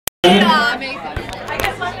We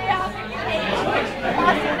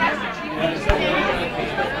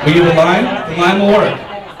give a lime? The lime will work.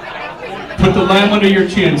 Put the lime under your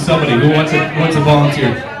chin, somebody who wants to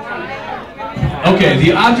volunteer. Okay,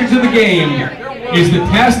 the object of the game is to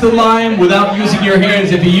pass the lime without using your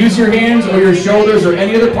hands. If you use your hands or your shoulders or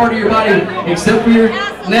any other part of your body except for your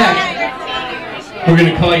neck, we're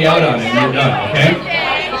going to call you out on it and you're done, okay?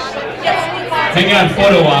 Hang on,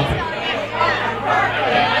 photo op.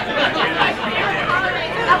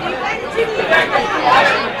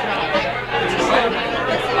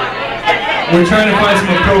 We're trying to find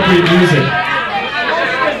some appropriate music.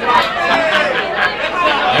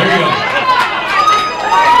 There we go.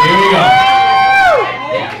 Here we go.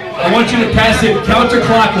 I want you to pass it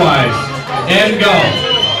counterclockwise. And go.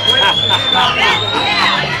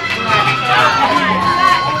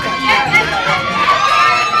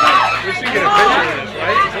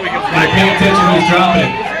 Pay attention when he's dropping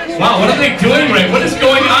it. Wow, what are they doing right? What is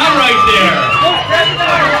going on right there?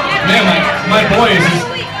 Man, my boy is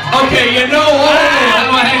just... Okay, you know what?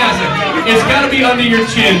 Hang on a second. It's got to be under your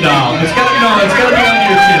chin, doll. It's got to be under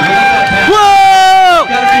your chin. Whoa!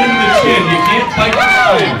 It's got to be under the chin. You can't bite the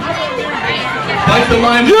lime. Bite the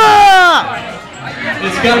lime.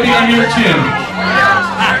 It's got to be under your chin.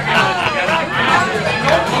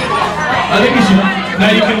 I think you should.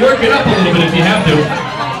 Now you can work it up a little bit if you have to.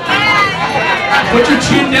 Put your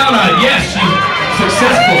chin down on it. Yes, she's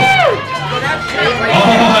successful.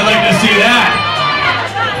 Oh, I'd like to see that.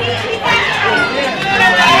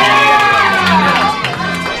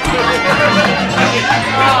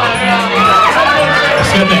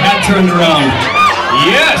 Let's get the hat turned around.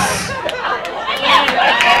 Yes!